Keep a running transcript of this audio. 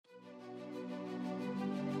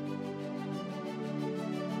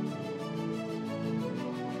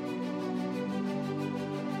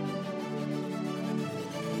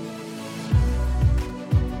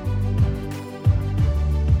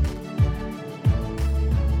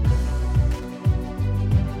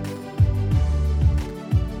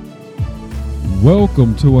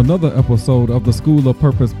Welcome to another episode of the School of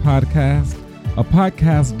Purpose podcast, a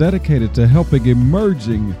podcast dedicated to helping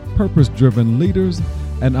emerging purpose-driven leaders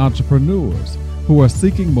and entrepreneurs who are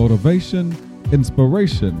seeking motivation,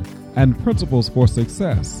 inspiration, and principles for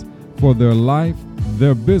success for their life,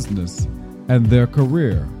 their business, and their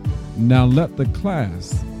career. Now let the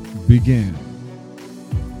class begin.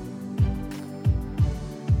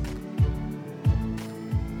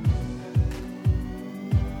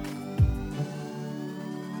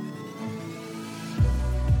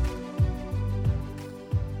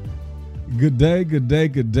 Good day, good day,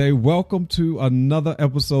 good day. Welcome to another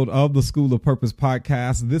episode of the School of Purpose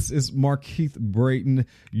podcast. This is Markeith Brayton,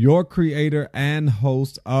 your creator and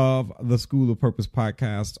host of the School of Purpose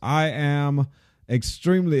podcast. I am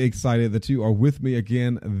extremely excited that you are with me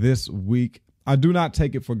again this week. I do not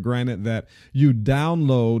take it for granted that you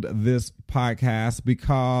download this podcast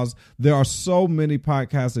because there are so many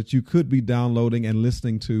podcasts that you could be downloading and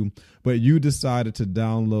listening to, but you decided to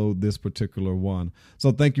download this particular one.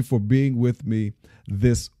 So thank you for being with me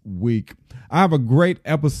this week. I have a great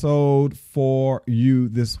episode for you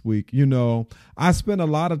this week. You know, I spend a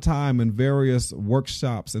lot of time in various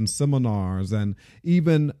workshops and seminars and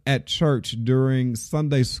even at church during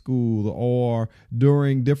Sunday school or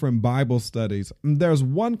during different Bible studies. There's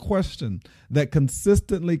one question that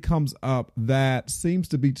consistently comes up that seems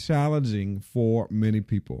to be challenging for many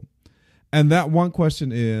people. And that one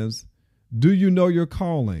question is, do you know your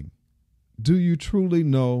calling? Do you truly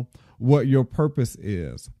know what your purpose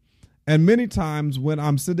is? And many times when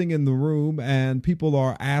I'm sitting in the room and people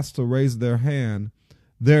are asked to raise their hand,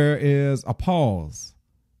 there is a pause.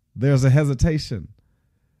 There's a hesitation.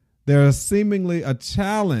 There is seemingly a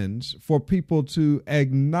challenge for people to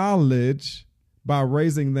acknowledge by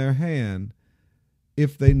raising their hand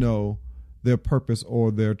if they know their purpose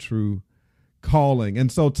or their true calling.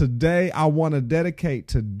 And so today I want to dedicate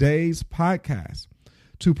today's podcast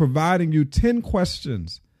to providing you 10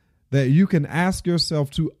 questions that you can ask yourself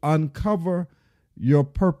to uncover your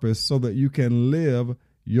purpose so that you can live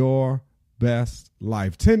your best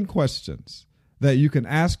life. 10 questions that you can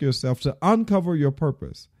ask yourself to uncover your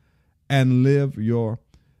purpose and live your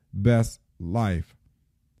best life.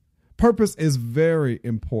 Purpose is very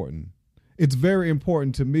important. It's very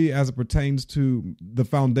important to me as it pertains to the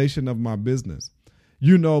foundation of my business.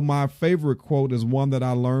 You know, my favorite quote is one that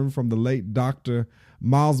I learned from the late Dr.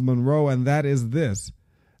 Miles Monroe, and that is this: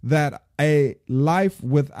 that a life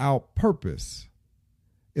without purpose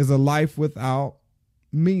is a life without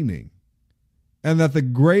meaning, and that the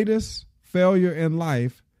greatest failure in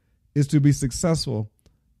life is to be successful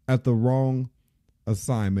at the wrong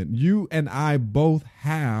assignment. You and I both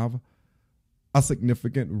have a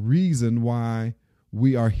significant reason why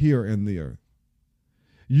we are here in the earth.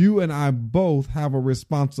 You and I both have a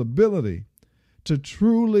responsibility to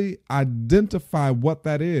truly identify what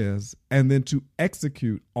that is and then to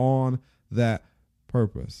execute on that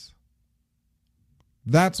purpose.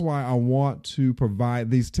 That's why I want to provide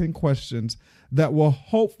these 10 questions that will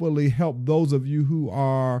hopefully help those of you who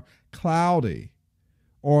are cloudy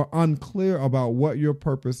or unclear about what your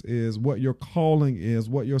purpose is, what your calling is,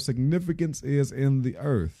 what your significance is in the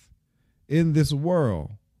earth, in this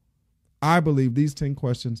world. I believe these 10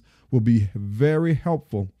 questions will be very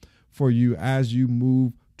helpful for you as you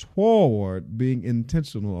move toward being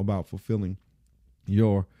intentional about fulfilling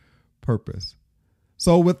your purpose.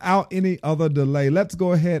 So without any other delay, let's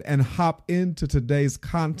go ahead and hop into today's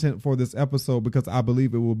content for this episode, because I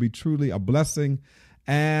believe it will be truly a blessing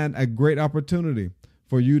and a great opportunity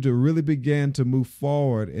for you to really begin to move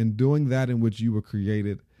forward in doing that in which you were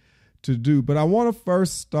created to do. But I want to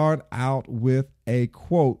first start out with a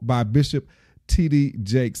quote by Bishop T.D.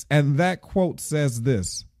 Jakes. And that quote says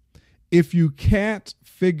this: if you can't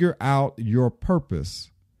figure out your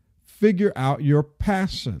purpose, figure out your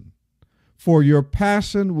passion, for your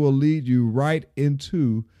passion will lead you right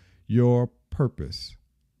into your purpose.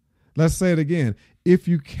 Let's say it again. If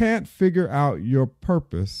you can't figure out your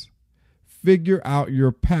purpose, figure out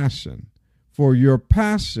your passion, for your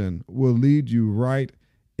passion will lead you right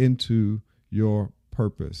into your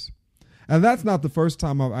purpose. And that's not the first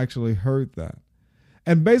time I've actually heard that.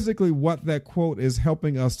 And basically what that quote is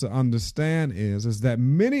helping us to understand is that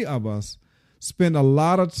many of us spend a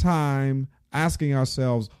lot of time asking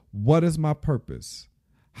ourselves, what is my purpose?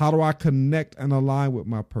 How do I connect and align with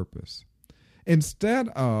my purpose? Instead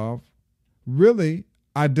of really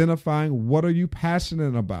identifying, what are you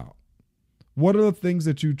passionate about? What are the things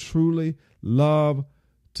that you truly love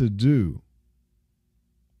to do?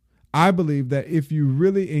 I believe that if you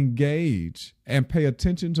really engage and pay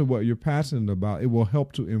attention to what you're passionate about, it will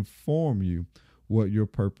help to inform you what your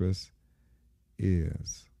purpose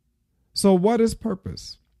is. So what is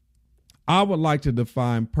purpose? I would like to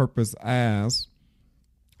define purpose as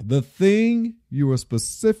the thing you were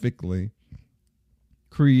specifically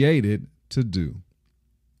created to do.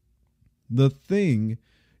 The thing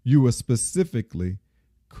you were specifically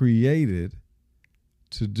created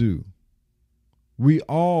to do. We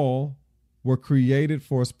all were created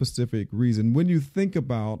for a specific reason. When you think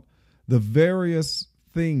about the various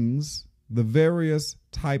things, the various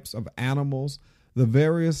types of animals, the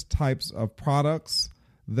various types of products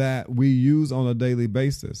that we use on a daily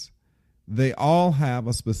basis, they all have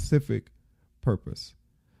a specific purpose.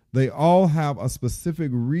 They all have a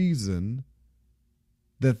specific reason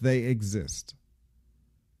that they exist.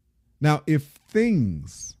 Now, if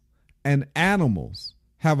things and animals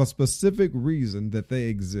have a specific reason that they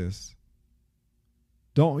exist,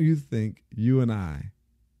 don't you think you and I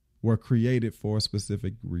were created for a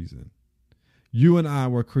specific reason? You and I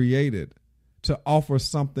were created to offer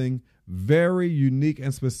something very unique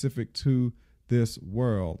and specific to this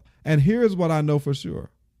world. And here's what I know for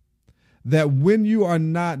sure, that when you are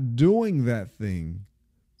not doing that thing,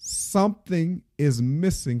 something is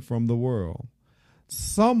missing from the world.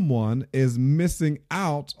 Someone is missing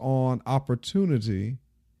out on opportunity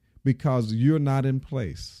because you're not in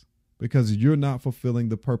place, because you're not fulfilling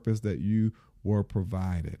the purpose that you were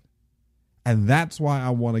provided. And that's why I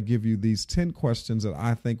want to give you these 10 questions that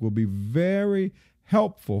I think will be very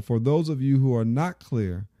helpful for those of you who are not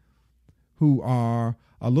clear, who are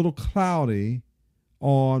a little cloudy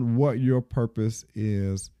on what your purpose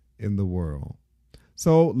is in the world.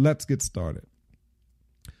 So let's get started.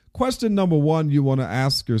 Question number one you want to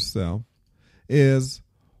ask yourself is,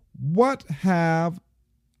 what have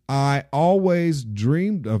I always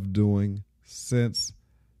dreamed of doing since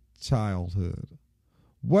childhood?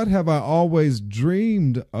 What have I always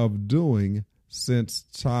dreamed of doing since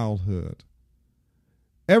childhood?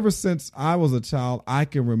 Ever since I was a child, I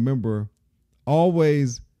can remember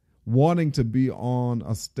always wanting to be on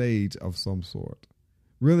a stage of some sort.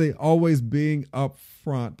 Really always being up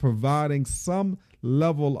front, providing some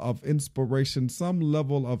level of inspiration, some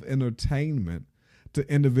level of entertainment to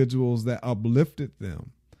individuals that uplifted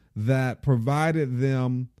them, that provided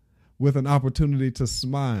them with an opportunity to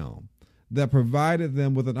smile, that provided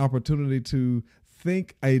them with an opportunity to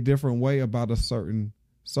think a different way about a certain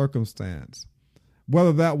circumstance.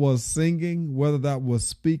 Whether that was singing, whether that was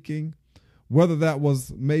speaking, whether that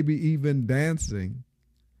was maybe even dancing,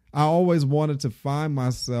 I always wanted to find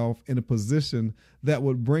myself in a position that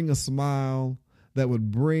would bring a smile, that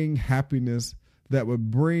would bring happiness, that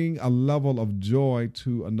would bring a level of joy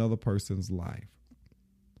to another person's life.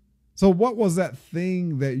 So what was that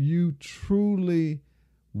thing that you truly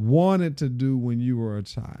wanted to do when you were a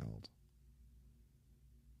child?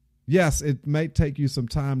 Yes, it may take you some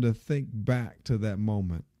time to think back to that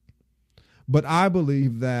moment, but I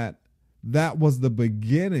believe that that was the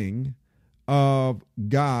beginning of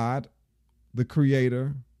God, the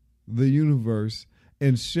creator, the universe,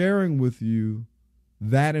 and sharing with you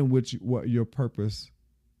that in which what your purpose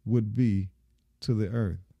would be to the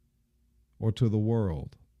earth or to the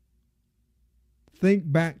world.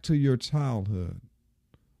 Think back to your childhood.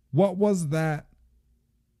 What was that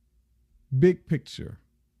big picture?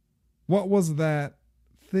 What was that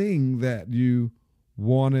thing that you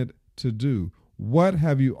wanted to do? What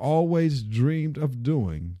have you always dreamed of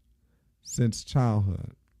doing since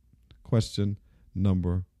childhood? Question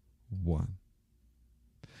number one.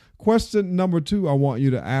 Question number two, I want you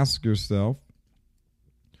to ask yourself,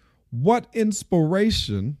 what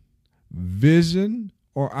inspiration, vision,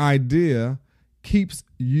 or idea keeps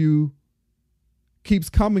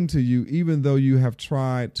coming to you even though you have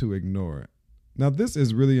tried to ignore it? Now, this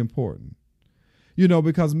is really important,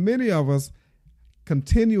 because many of us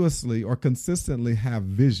continuously or consistently have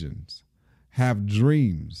visions, have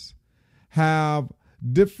dreams, have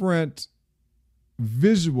different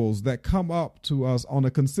visuals that come up to us on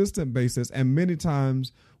a consistent basis, and many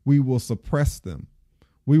times we will suppress them.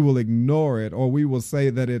 We will ignore it, or we will say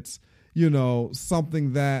that it's,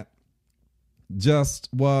 something that just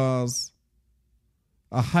was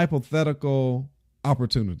a hypothetical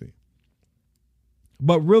opportunity.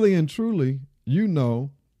 But really and truly, that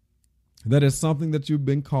it's something that you've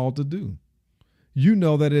been called to do.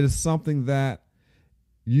 That it is something that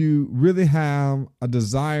you really have a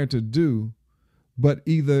desire to do, but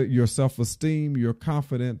either your self-esteem, your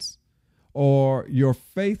confidence, or your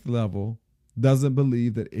faith level doesn't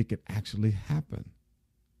believe that it could actually happen.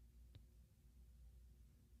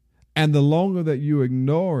 And the longer that you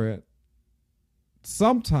ignore it,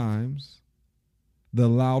 sometimes the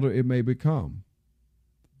louder it may become.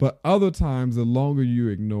 But other times, the longer you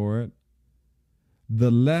ignore it, the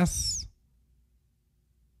less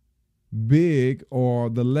big or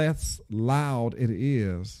the less loud it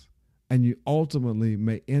is, and you ultimately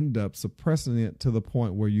may end up suppressing it to the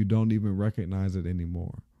point where you don't even recognize it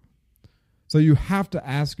anymore. So you have to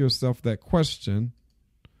ask yourself that question: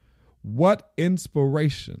 what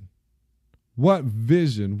inspiration, what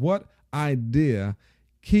vision, what idea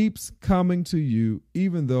keeps coming to you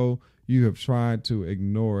even though you have tried to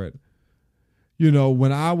ignore it? You know,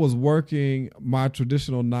 when I was working my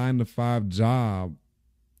traditional 9-to-5 job,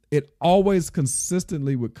 it always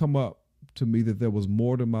consistently would come up to me that there was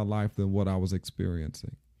more to my life than what I was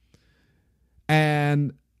experiencing.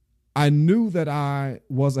 And I knew that I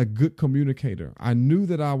was a good communicator. I knew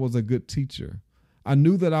that I was a good teacher. I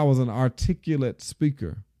knew that I was an articulate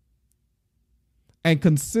speaker. And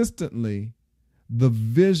consistently, the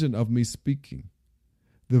vision of me speaking,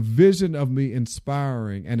 the vision of me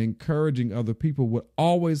inspiring and encouraging other people would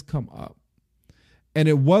always come up. And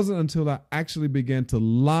it wasn't until I actually began to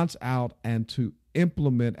launch out and to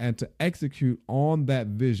implement and to execute on that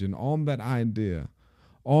vision, on that idea,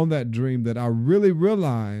 on that dream, that I really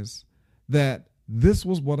realized that this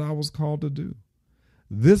was what I was called to do.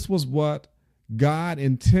 This was what God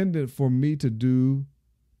intended for me to do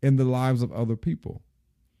in the lives of other people.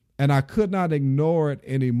 And I could not ignore it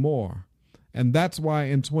anymore. And that's why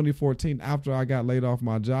in 2014, after I got laid off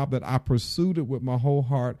my job, that I pursued it with my whole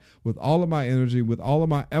heart, with all of my energy, with all of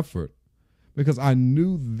my effort, because I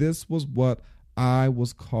knew this was what I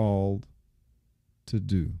was called to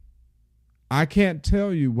do. I can't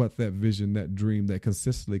tell you what that vision, that dream that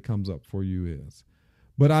consistently comes up for you is,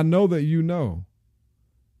 but I know that you know.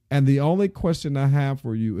 And the only question I have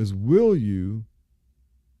for you is, will you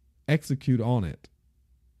execute on it?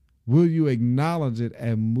 Will you acknowledge it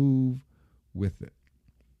and move with it?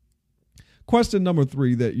 Question number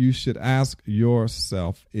 3 that you should ask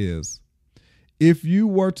yourself is, if you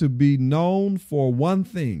were to be known for one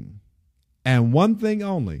thing and one thing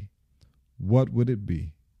only, what would it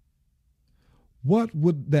be? What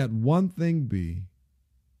would that one thing be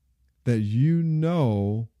that you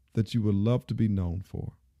know that you would love to be known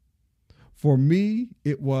for? For me,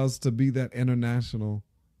 it was to be that international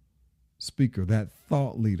speaker, that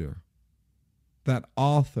thought leader, that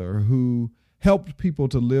author who helped people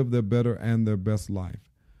to live their better and their best life,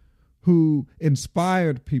 who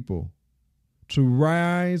inspired people to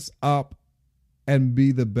rise up and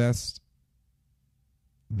be the best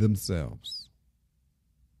themselves.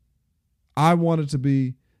 I wanted to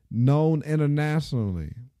be known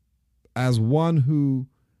internationally as one who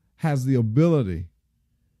has the ability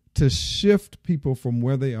to shift people from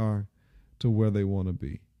where they are to where they want to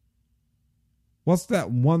be. What's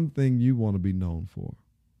that one thing you want to be known for?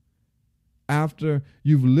 After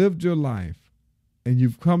you've lived your life and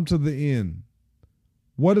you've come to the end,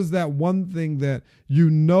 what is that one thing that you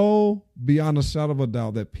know beyond a shadow of a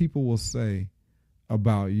doubt that people will say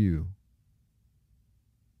about you?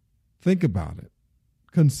 Think about it.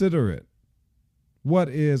 Consider it. What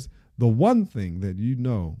is the one thing that you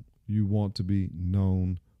know you want to be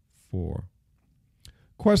known for?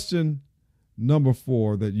 Question number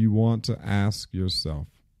 4 that you want to ask yourself: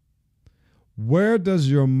 where does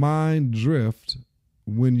your mind drift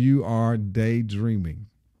when you are daydreaming?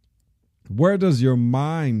 Where does your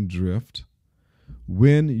mind drift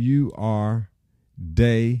when you are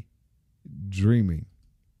daydreaming?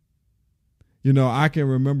 You know, I can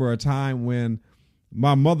remember a time when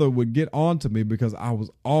my mother would get on to me because I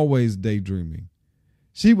was always daydreaming.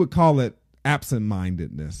 She would call it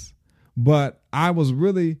absent-mindedness, but I was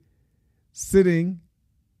really sitting,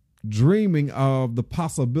 dreaming of the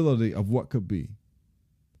possibility of what could be.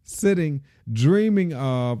 Sitting, dreaming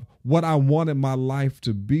of what I wanted my life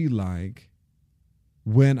to be like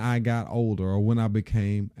when I got older or when I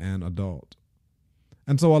became an adult.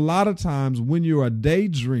 And so a lot of times when you are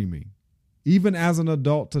daydreaming, even as an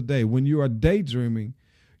adult today, when you are daydreaming,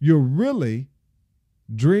 you're really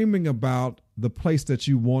dreaming about the place that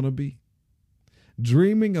you want to be,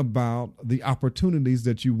 dreaming about the opportunities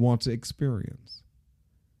that you want to experience.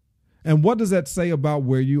 And what does that say about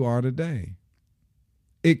where you are today?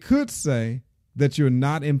 It could say that you're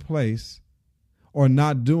not in place or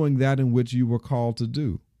not doing that in which you were called to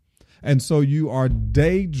do. And so you are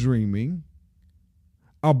daydreaming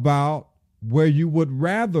about where you would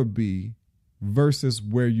rather be versus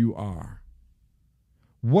where you are.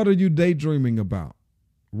 What are you daydreaming about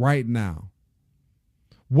right now?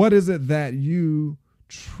 What is it that you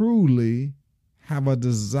truly have a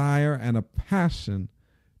desire and a passion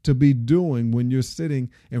to be doing when you're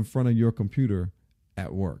sitting in front of your computer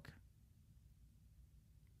at work?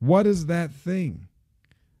 What is that thing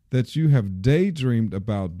that you have daydreamed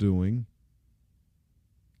about doing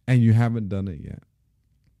and you haven't done it yet?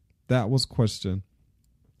 That was question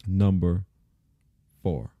number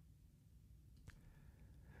 4.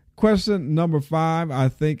 Question number 5, I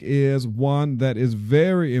think, is one that is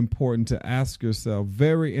very important to ask yourself,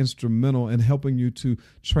 very instrumental in helping you to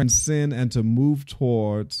transcend and to move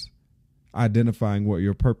towards identifying what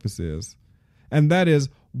your purpose is. And that is,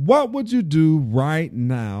 what would you do right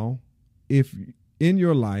now if in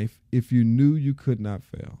your life if you knew you could not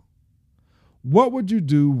fail? What would you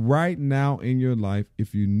do right now in your life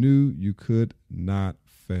if you knew you could not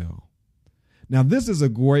fail? Now, this is a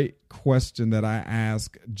great question that I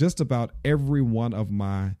ask just about every one of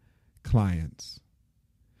my clients,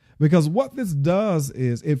 because what this does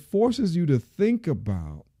is it forces you to think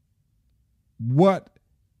about what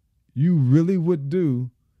you really would do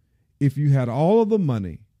if you had all of the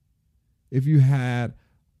money, if you had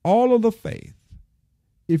all of the faith,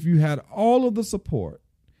 if you had all of the support,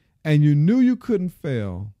 and you knew you couldn't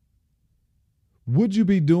fail. Would you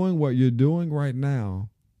be doing what you're doing right now?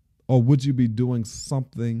 Or would you be doing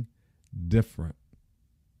something different?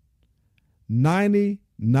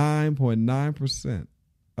 99.9%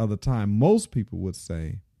 of the time, most people would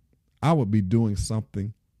say, I would be doing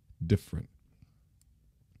something different.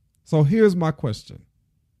 So here's my question.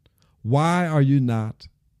 Why are you not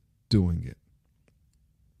doing it?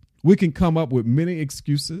 We can come up with many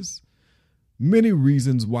excuses, many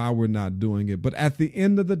reasons why we're not doing it. But at the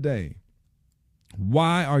end of the day,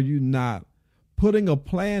 why are you not putting a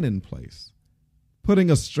plan in place, putting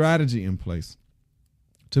a strategy in place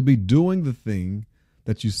to be doing the thing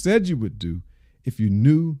that you said you would do if you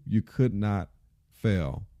knew you could not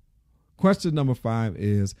fail? Question number 5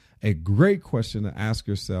 is a great question to ask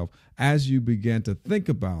yourself as you begin to think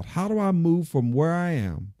about, how do I move from where I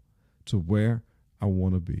am to where I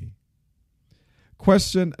want to be?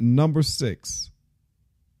 Question number 6.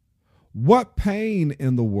 What pain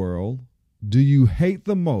in the world do you hate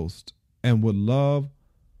the most and would love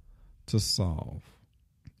to solve?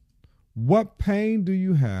 What pain do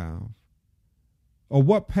you have, or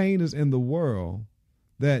what pain is in the world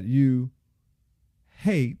that you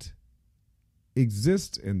hate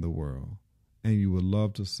exists in the world and you would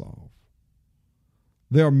love to solve?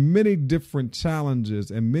 There are many different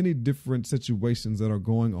challenges and many different situations that are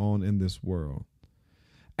going on in this world.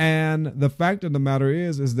 And the fact of the matter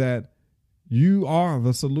is that you are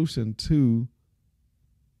the solution to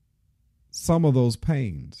some of those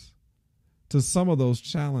pains, to some of those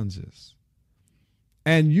challenges.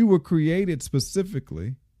 And you were created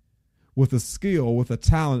specifically with a skill, with a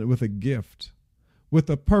talent, with a gift, with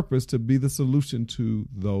a purpose to be the solution to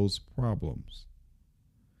those problems.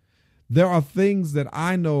 There are things that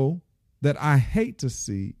I know that I hate to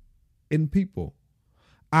see in people.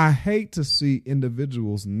 I hate to see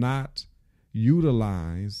individuals not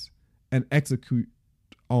utilize and execute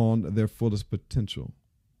on their fullest potential.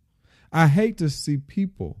 I hate to see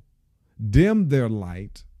people dim their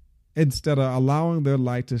light instead of allowing their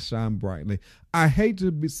light to shine brightly. I hate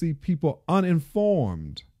to see people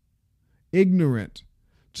uninformed, ignorant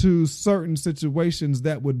to certain situations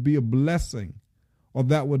that would be a blessing or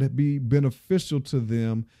that would be beneficial to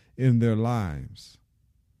them in their lives.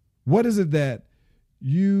 What is it that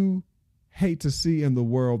you hate to see in the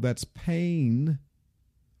world that's pain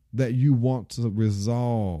that you want to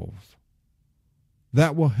resolve?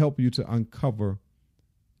 That will help you to uncover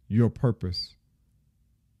your purpose.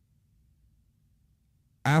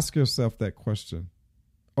 Ask yourself that question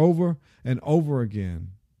over and over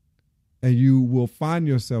again, and you will find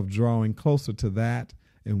yourself drawing closer to that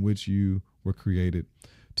in which you were created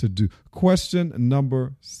to do. Question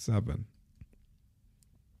number 7.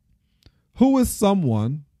 Who is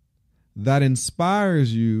someone that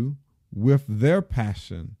inspires you with their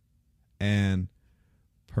passion and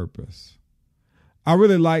purpose? I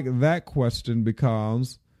really like that question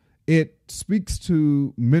because it speaks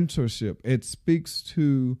to mentorship. It speaks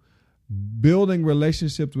to building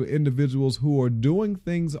relationships with individuals who are doing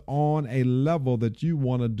things on a level that you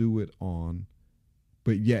want to do it on,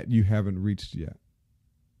 but yet you haven't reached yet.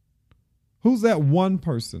 Who's that one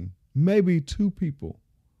person, maybe 2 people,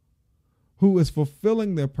 who is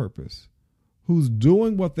fulfilling their purpose, who's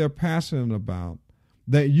doing what they're passionate about,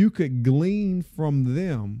 that you could glean from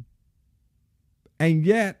them, and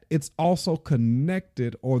yet it's also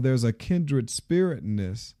connected, or there's a kindred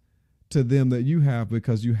spiritness to them that you have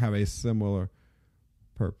because you have a similar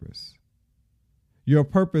purpose. Your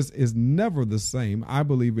purpose is never the same. I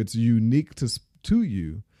believe it's unique to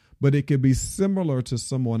you, but it could be similar to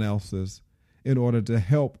someone else's in order to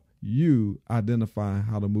help you identify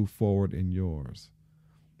how to move forward in yours.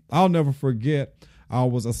 I'll never forget, I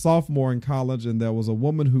was a sophomore in college, and there was a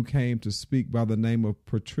woman who came to speak by the name of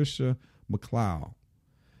Patricia McLeod.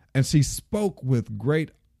 And she spoke with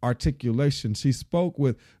great articulation. She spoke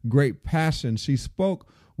with great passion. She spoke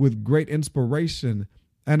with great inspiration.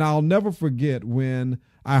 And I'll never forget when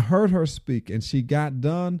I heard her speak and she got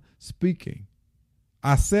done speaking.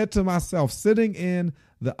 I said to myself, sitting in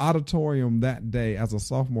the auditorium that day as a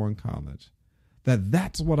sophomore in college,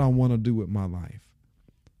 that's what I want to do with my life.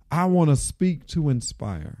 I want to speak to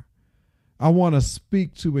inspire. I want to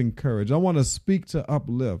speak to encourage. I want to speak to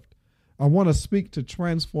uplift. I want to speak to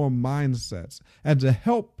transform mindsets and to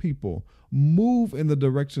help people move in the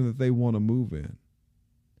direction that they want to move in.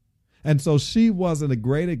 And so she was a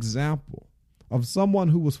great example of someone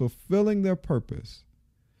who was fulfilling their purpose,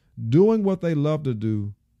 doing what they love to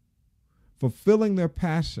do, fulfilling their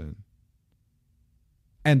passion,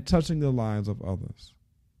 and touching the lives of others.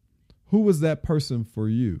 Who is that person for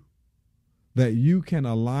you that you can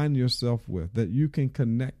align yourself with, that you can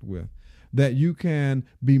connect with, that you can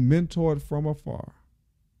be mentored from afar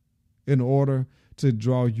in order to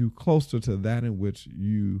draw you closer to that in which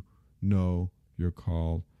you know you're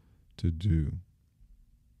called to do?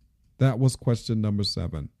 That was question number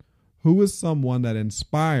 7. Who is someone that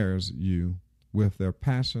inspires you with their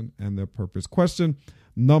passion and their purpose? Question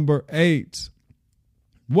number 8.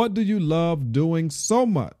 What do you love doing so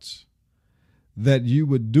much that you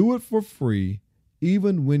would do it for free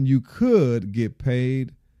even when you could get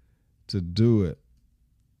paid to do it?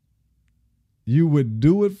 You would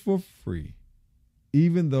do it for free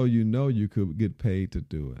even though you know you could get paid to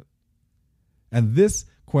do it. And this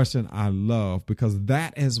question I love because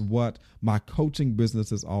that is what my coaching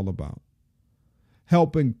business is all about.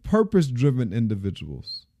 Helping purpose-driven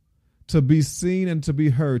individuals to be seen and to be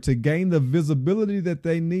heard, to gain the visibility that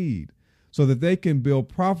they need so that they can build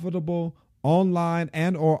profitable online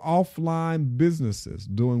and or offline businesses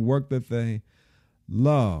doing work that they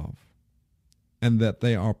love and that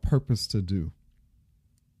they are purposed to do.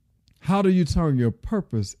 How do you turn your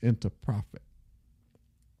purpose into profit?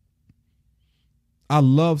 I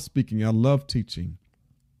love speaking. I love teaching.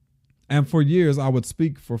 And for years, I would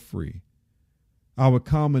speak for free. I would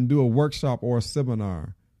come and do a workshop or a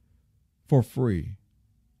seminar for free.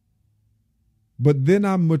 But then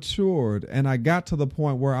I matured and I got to the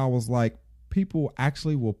point where I was like, people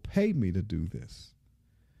actually will pay me to do this.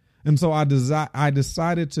 And so I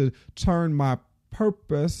decided to turn my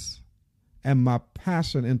purpose and my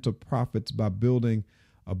passion into profits by building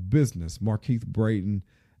a business, Markeith Brayton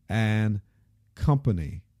and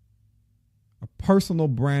Company, a personal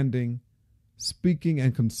branding, speaking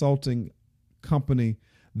and consulting company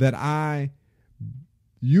that I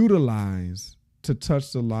utilize to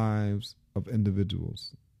touch the lives of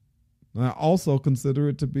individuals. And I also consider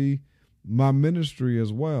it to be my ministry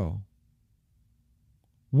as well.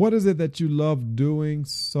 What is it that you love doing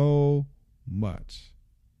so much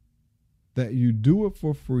that you do it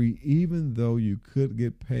for free even though you could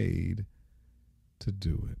get paid to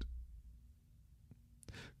do it?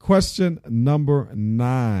 Question number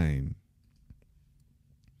 9.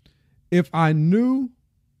 If I knew,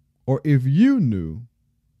 or if you knew,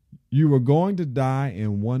 you were going to die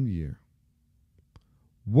in 1 year,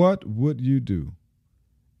 what would you do?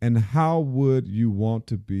 And how would you want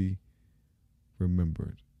to be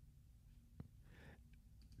remembered?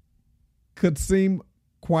 Could seem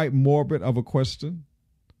quite morbid of a question,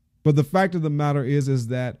 but the fact of the matter is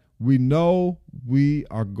that we know we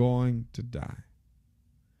are going to die.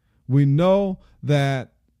 We know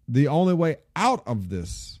that the only way out of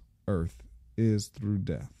this earth is through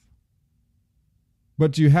death.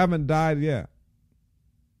 But you haven't died yet.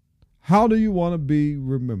 How do you want to be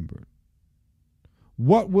remembered?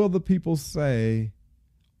 What will the people say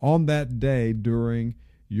on that day during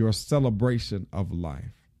your celebration of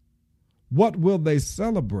life? What will they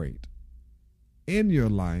celebrate in your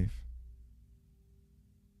life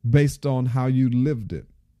based on how you lived it,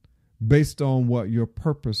 based on what your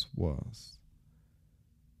purpose was?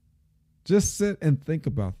 Just sit and think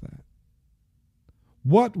about that.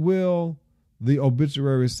 What will the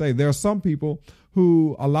obituary say? There are some people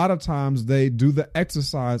who a lot of times they do the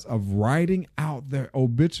exercise of writing out their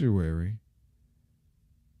obituary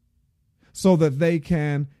so that they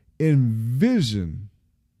can envision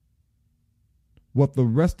what the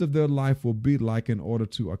rest of their life will be like in order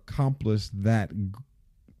to accomplish that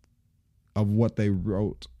of what they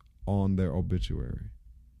wrote on their obituary.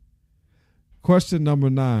 Question number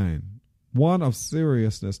 9, one of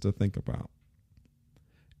seriousness to think about.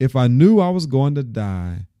 If I knew I was going to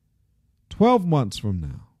die 12 months from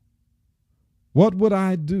now, what would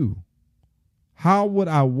I do? How would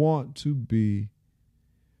I want to be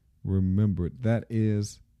remembered? That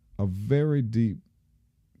is a very deep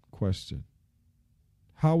question.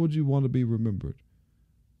 How would you want to be remembered?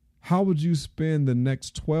 How would you spend the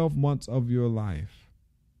next 12 months of your life?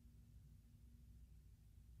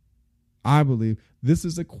 I believe this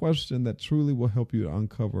is a question that truly will help you to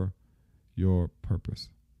uncover your purpose.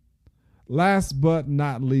 Last but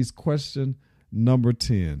not least, question number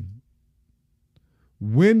 10.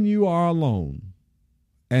 When you are alone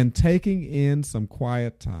and taking in some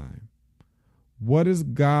quiet time, what is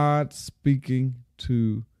God speaking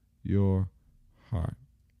to your heart?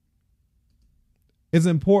 It's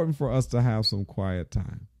important for us to have some quiet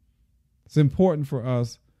time. It's important for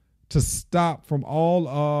us to stop from all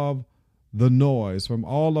of the noise, from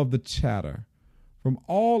all of the chatter, from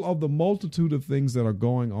all of the multitude of things that are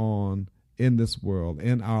going on in this world,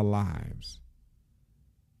 in our lives,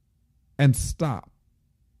 and stop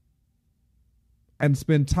and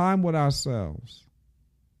spend time with ourselves.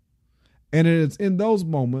 And it's in those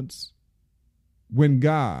moments when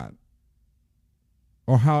God,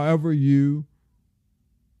 or however you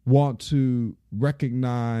want to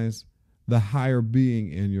recognize the higher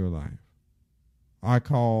being in your life, I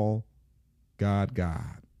call God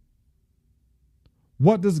God.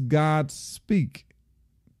 What does God speak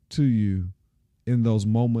to you in those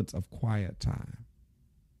moments of quiet time?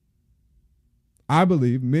 I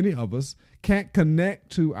believe many of us can't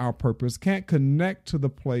connect to our purpose, can't connect to the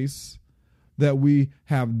place that we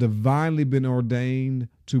have divinely been ordained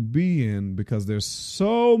to be in, because there's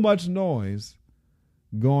so much noise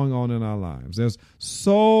going on in our lives. There's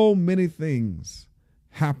so many things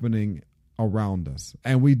happening around us,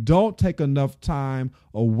 and we don't take enough time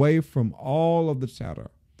away from all of the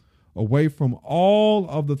chatter, away from all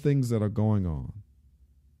of the things that are going on,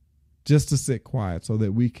 just to sit quiet so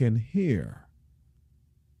that we can hear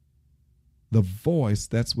the voice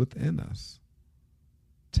that's within us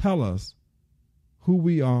tell us who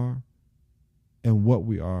we are and what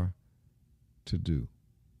we are to do.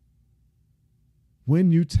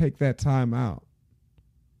 When you take that time out,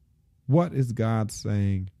 what is God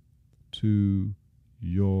saying to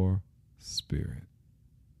your spirit?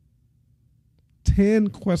 10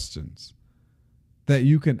 questions that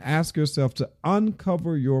you can ask yourself to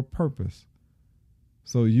uncover your purpose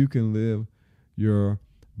so you can live your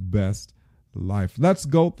best life. Let's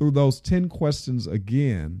go through those 10 questions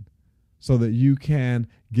again so that you can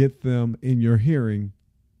get them in your hearing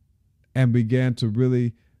and begin to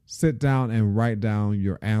really sit down and write down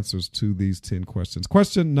your answers to these 10 questions.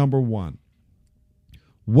 Question number 1.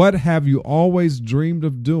 What have you always dreamed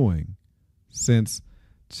of doing since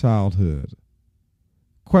childhood?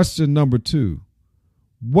 Question number 2.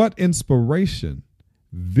 What inspiration,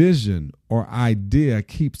 vision, or idea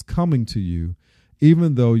keeps coming to you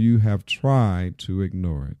even though you have tried to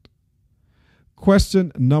ignore it?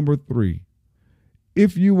 Question number 3.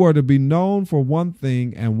 If you were to be known for one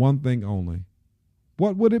thing and one thing only,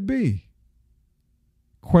 what would it be?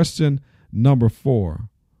 Question number 4.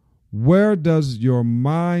 Where does your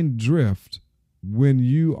mind drift when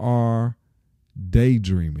you are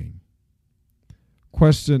daydreaming?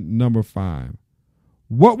 Question number 5.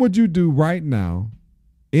 What would you do right now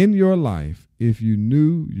in your life if you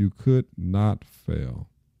knew you could not fail?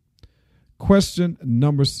 Question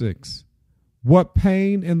number 6. What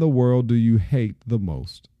pain in the world do you hate the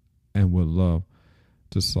most and would love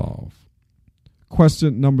to solve?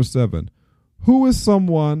 Question number 7. Who is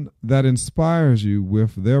someone that inspires you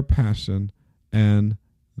with their passion and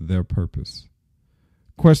their purpose?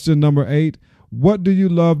 Question number 8. What do you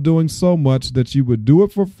love doing so much that you would do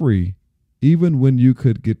it for free, even when you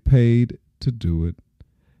could get paid to do it?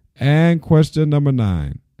 And question number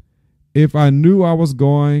 9. If I knew I was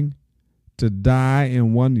going to die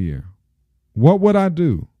in 1 year, what would I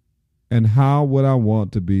do? And how would I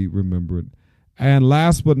want to be remembered? And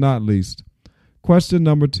last but not least, question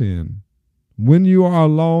number 10. When you are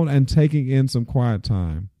alone and taking in some quiet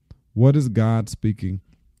time, what is God speaking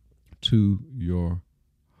to your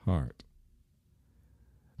heart?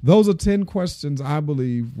 Those are 10 questions I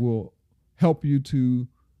believe will help you to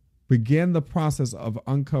begin the process of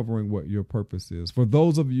uncovering what your purpose is. For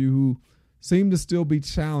those of you who seem to still be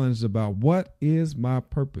challenged about what is my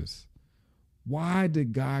purpose? Why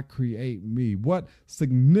did God create me? What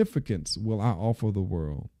significance will I offer the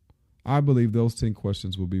world? I believe those 10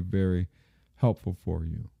 questions will be very helpful for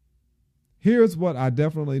you. Here's what I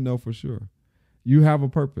definitely know for sure. You have a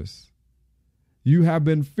purpose. You have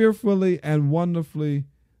been fearfully and wonderfully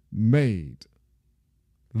made.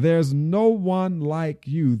 There's no one like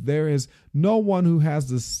you. There is no one who has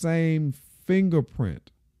the same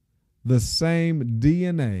fingerprint, the same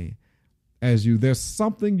DNA as you. There's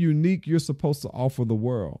something unique you're supposed to offer the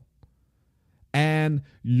world. And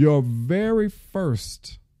your very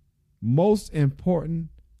first, most important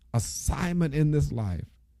assignment in this life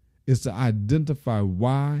is to identify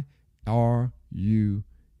why are you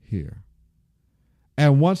here.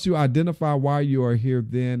 And once you identify why you are here,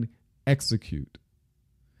 then execute.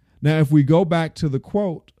 Now, if we go back to the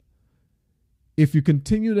quote, if you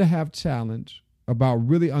continue to have challenge about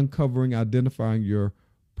really uncovering, identifying your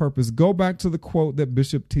purpose, go back to the quote that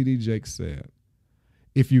Bishop T.D. Jakes said.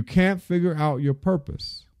 If you can't figure out your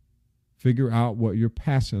purpose, figure out what you're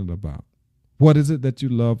passionate about. What is it that you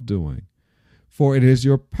love doing? For it is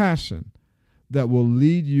your passion that will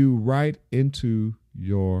lead you right into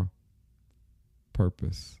your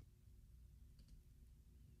purpose.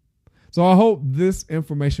 So I hope this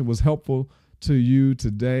information was helpful to you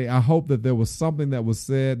today. I hope that there was something that was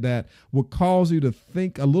said that would cause you to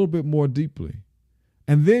think a little bit more deeply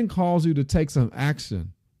and then cause you to take some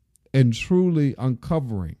action in truly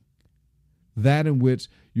uncovering that in which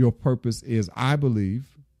your purpose is. I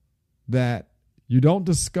believe that you don't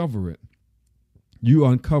discover it, you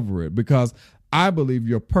uncover it, because I believe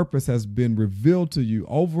your purpose has been revealed to you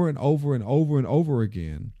over and over and over and over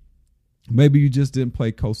again. Maybe you just didn't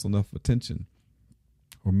pay close enough attention,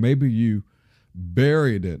 or maybe you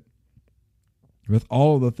buried it with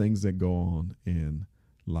all of the things that go on in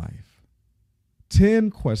life.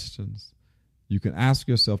 10 questions you can ask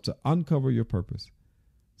yourself to uncover your purpose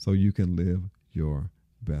so you can live your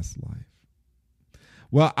best life.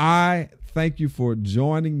 Well, I thank you for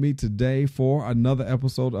joining me today for another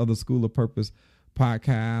episode of the School of Purpose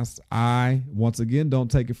podcast. I, once again,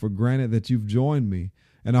 don't take it for granted that you've joined me.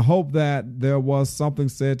 And I hope that there was something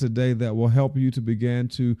said today that will help you to begin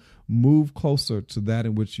to move closer to that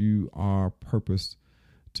in which you are purposed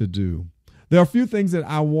to do. There are a few things that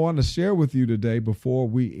I want to share with you today before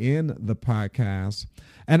we end the podcast.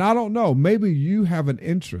 And I don't know, maybe you have an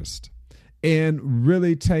interest in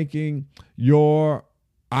really taking your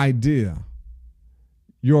idea,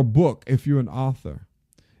 your book, if you're an author,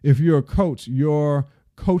 if you're a coach, your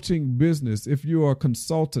coaching business, if you're a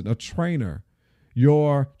consultant, a trainer,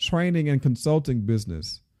 your training and consulting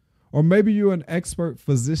business, or maybe you're an expert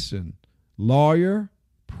physician, lawyer,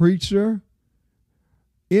 preacher,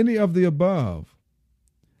 any of the above.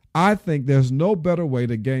 I think there's no better way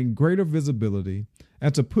to gain greater visibility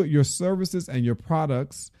and to put your services and your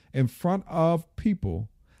products in front of people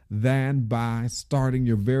than by starting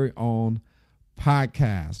your very own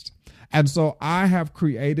podcast. And so I have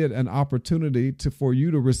created an opportunity for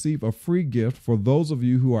you to receive a free gift for those of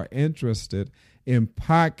you who are interested in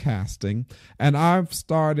podcasting. And I've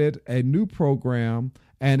started a new program,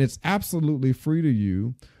 and it's absolutely free to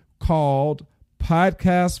you, called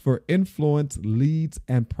Podcast for Influence, Leads,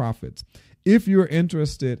 and Profits. If you're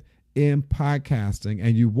interested in podcasting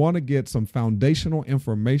and you want to get some foundational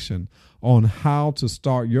information on how to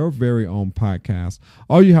start your very own podcast,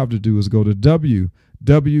 all you have to do is go to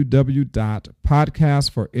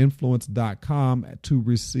www.podcastforinfluence.com to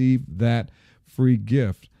receive that free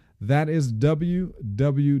gift. That is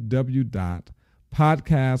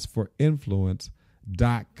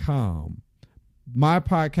www.podcastforinfluence.com. My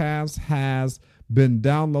podcast has been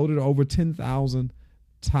downloaded over 10,000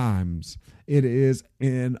 times. It is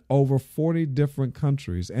in over 40 different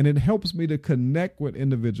countries, and it helps me to connect with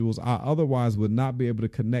individuals I otherwise would not be able to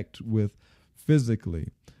connect with physically.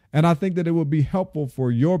 And I think that it would be helpful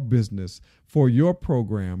for your business, for your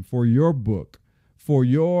program, for your book, for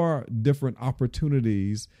your different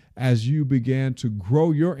opportunities as you begin to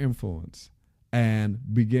grow your influence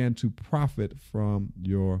and begin to profit from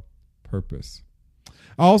your purpose.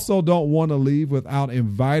 I also don't want to leave without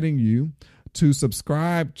inviting you to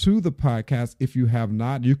subscribe to the podcast. If you have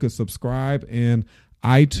not, you could subscribe in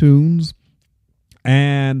iTunes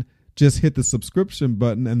and just hit the subscription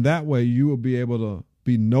button. And that way you will be able to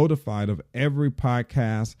be notified of every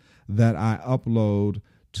podcast that I upload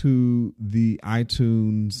to the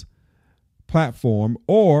iTunes platform.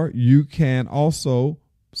 Or you can also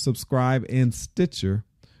subscribe in Stitcher,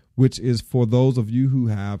 which is for those of you who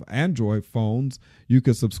have Android phones. You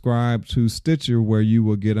can subscribe to Stitcher, where you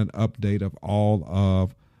will get an update of all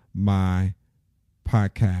of my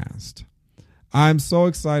podcast. I'm so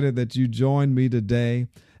excited that you joined me today,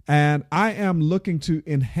 and I am looking to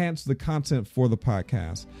enhance the content for the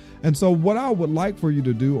podcast. And so what I would like for you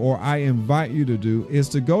to do, or I invite you to do, is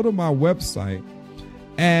to go to my website.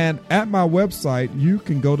 And at my website, you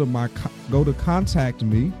can go to Contact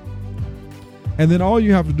Me. And then all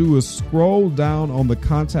you have to do is scroll down on the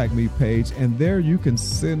Contact Me page, and there you can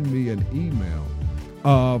send me an email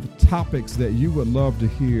of topics that you would love to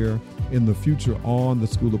hear in the future on the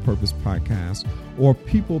School of Purpose podcast, or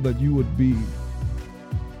people that you would be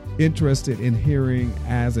interested in hearing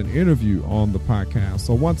as an interview on the podcast.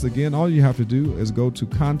 So once again, all you have to do is go to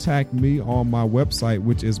contact me on my website,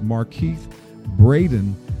 which is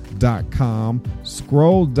markeithbraden.com.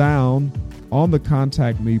 Scroll down on the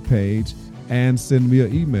contact me page and send me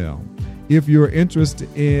an email. If you're interested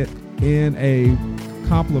in a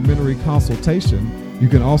complimentary consultation, you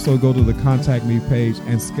can also go to the contact me page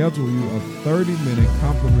and schedule you a 30-minute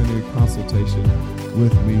complimentary consultation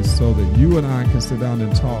with me so that you and I can sit down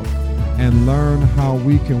and talk and learn how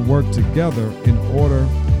we can work together in order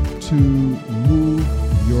to move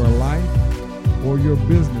your life or your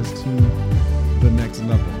business to the next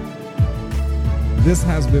level. This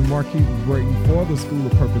has been Markeith Brayton for the School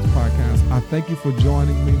of Purpose podcast. I thank you for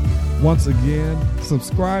joining me. Once again,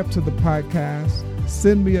 subscribe to the podcast.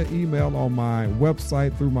 Send me an email on my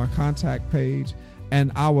website through my contact page.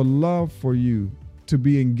 And I would love for you to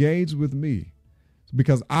be engaged with me,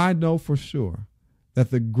 because I know for sure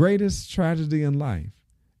that the greatest tragedy in life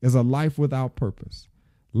is a life without purpose,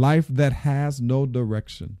 life that has no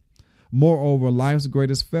direction. Moreover, life's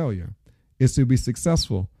greatest failure is to be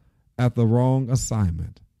successful at the wrong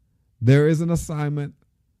assignment. There is an assignment,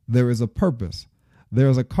 there is a purpose, there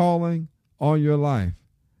is a calling on your life,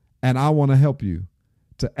 and I want to help you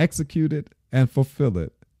to execute it and fulfill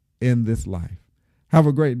it in this life. Have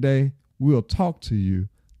a great day. We'll talk to you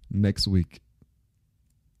next week.